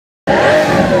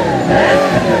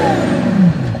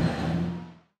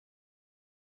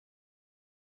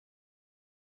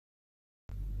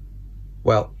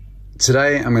Well,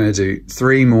 today I'm going to do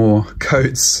 3 more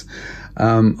coats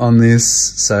on this.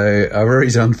 So I've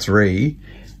already done 3.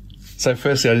 So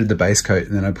firstly I did the base coat,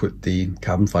 and then I put the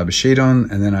carbon fiber sheet on,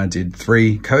 and then I did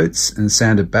 3 coats and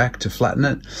sanded back to flatten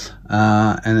it.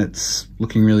 And it's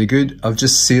looking really good. I've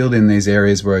just sealed in these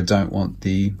areas where I don't want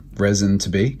the resin to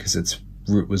be, because it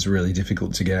was really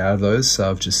difficult to get out of those. So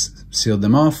I've just sealed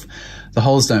them off. The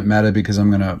holes don't matter because I'm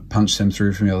going to punch them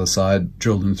through from the other side,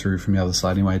 drill them through from the other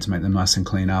side anyway, to make them nice and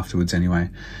clean afterwards anyway,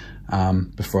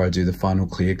 before I do the final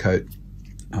clear coat,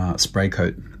 spray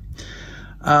coat.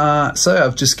 So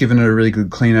I've just given it a really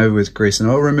good clean over with grease and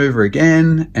oil remover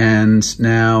again, and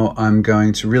now I'm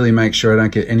going to really make sure I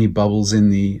don't get any bubbles in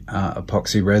the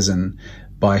epoxy resin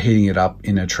by heating it up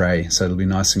in a tray, so it'll be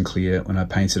nice and clear when I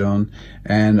paint it on.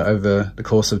 And over the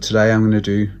course of today I'm going to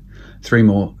do 3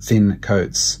 more thin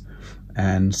coats,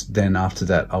 and then after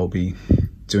that I'll be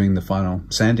doing the final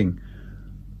sanding.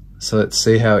 So let's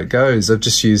see how it goes. I've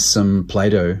just used some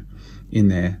Play-Doh in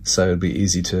there, so it'll be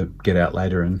easy to get out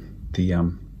later, and the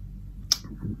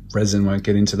resin won't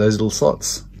get into those little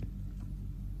slots.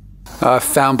 I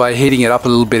found by heating it up a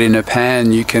little bit in a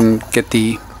pan, you can get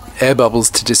the air bubbles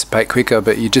to dissipate quicker,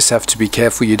 but you just have to be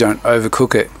careful you don't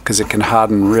overcook it, because it can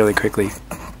harden really quickly.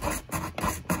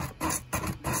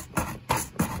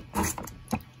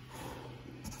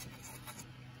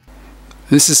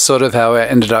 This is sort of how I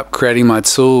ended up creating my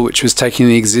tool, which was taking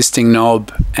the existing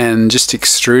knob and just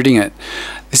extruding it.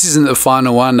 This isn't the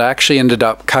final one. I actually ended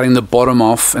up cutting the bottom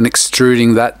off and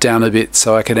extruding that down a bit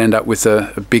so I could end up with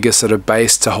a bigger sort of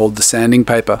base to hold the sanding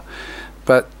paper.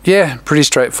 But yeah, pretty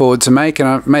straightforward to make, and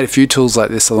I've made a few tools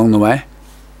like this along the way.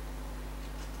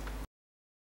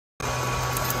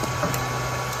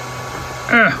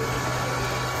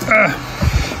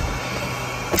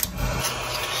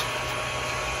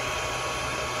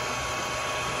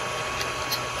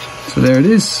 So there it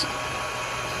is.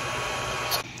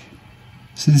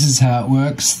 So this is how it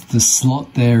works. The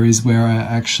slot there is where I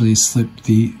actually slip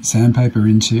the sandpaper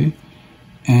into,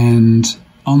 and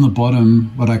on the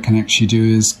bottom what I can actually do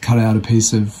is cut out a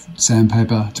piece of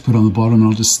sandpaper to put on the bottom, and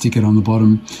I'll just stick it on the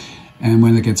bottom, and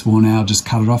when it gets worn out I'll just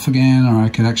cut it off again, or I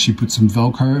could actually put some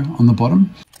Velcro on the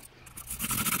bottom.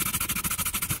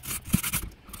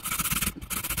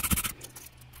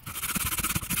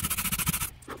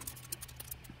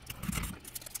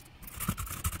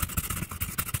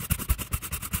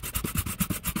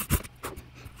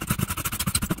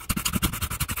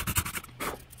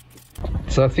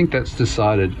 So I think that's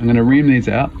decided. I'm going to ream these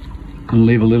out and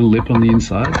leave a little lip on the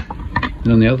inside, and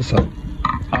on the other side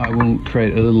I will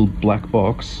create a little black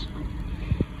box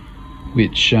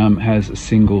which has a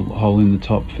single hole in the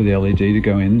top for the LED to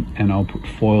go in, and I'll put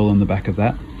foil on the back of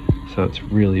that so it's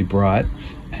really bright,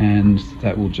 and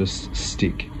that will just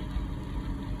stick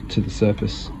to the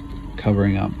surface,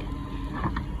 covering up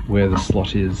where the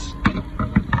slot is.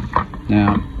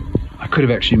 Now I could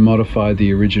have actually modified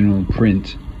the original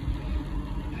print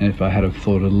if I had have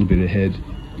thought a little bit ahead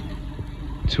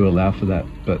to allow for that,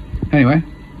 but anyway,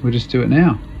 we'll just do it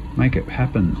now, make it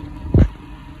happen.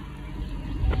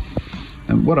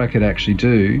 And what I could actually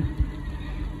do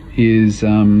is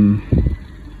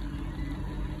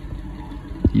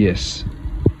yes,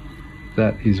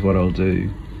 that is what I'll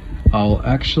do. I'll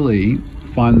actually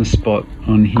find the spot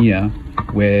on here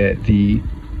where the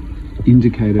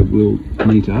indicator will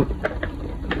meet up.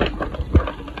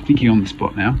 I think you're on the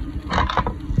spot now.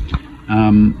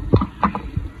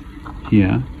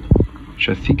 Here, which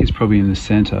I think is probably in the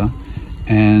center,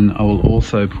 and I will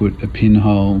also put a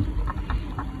pinhole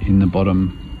in the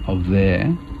bottom of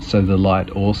there so the light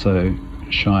also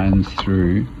shines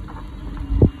through.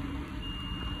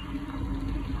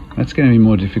 That's going to be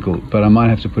more difficult, but I might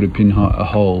have to put a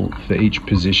hole for each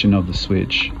position of the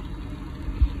switch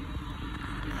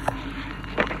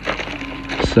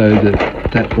so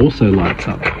that also lights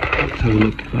up. Let's have a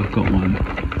look if I've got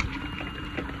one.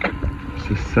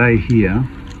 So say here,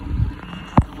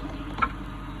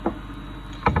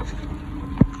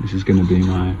 this is going to be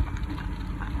my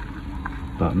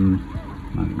button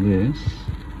like this,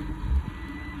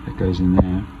 that goes in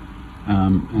there,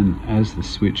 and as the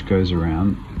switch goes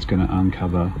around it's going to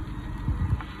uncover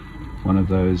one of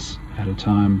those at a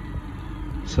time,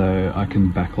 so I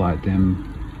can backlight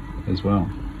them as well.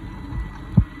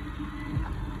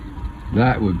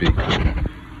 That would be cool.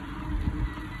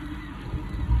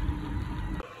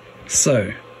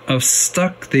 So I've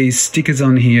stuck these stickers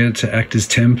on here to act as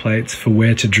templates for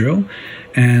where to drill,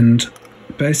 and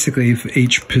basically for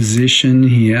each position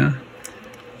here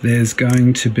there's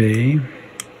going to be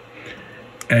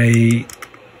a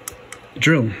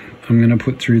drill I'm going to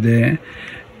put through there,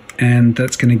 and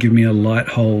that's going to give me a light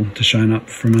hole to shine up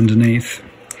from underneath.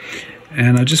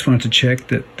 And I just wanted to check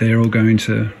that they're all going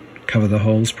to cover the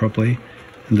holes properly,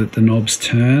 and that the knobs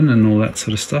turn and all that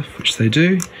sort of stuff, which they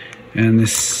do, and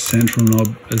this central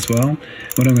knob as well.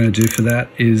 What I'm going to do for that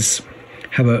is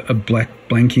have a black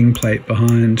blanking plate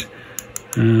behind.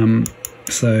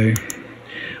 So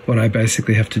what I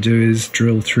basically have to do is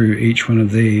drill through each one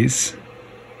of these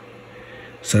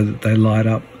so that they light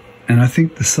up. And I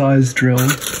think the size drill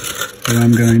that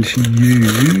I'm going to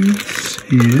use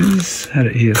is, had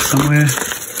it here somewhere.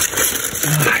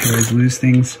 I always lose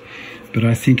things, but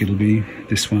I think it'll be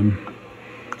this one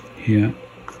here,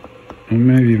 or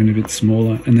maybe even a bit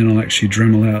smaller, and then I'll actually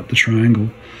Dremel out the triangle.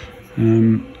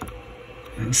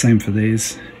 Same for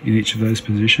these in each of those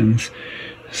positions.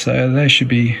 So they should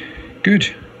be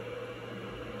good.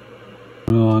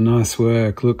 Oh, nice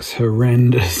work. Looks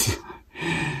horrendous.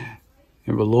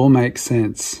 It will all make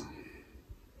sense.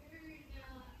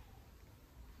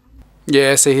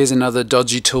 Yeah, so here's another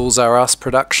Dodgy Tools R Us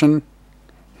production.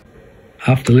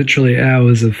 After literally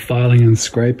hours of filing and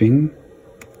scraping,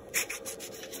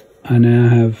 I now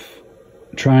have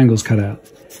triangles cut out.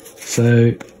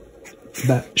 So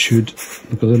that should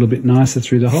look a little bit nicer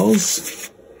through the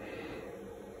holes.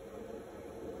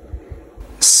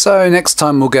 So next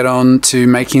time we'll get on to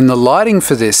making the lighting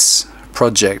for this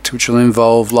project, which will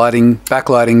involve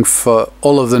backlighting for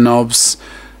all of the knobs,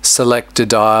 select a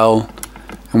dial,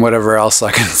 and whatever else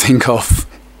I can think of.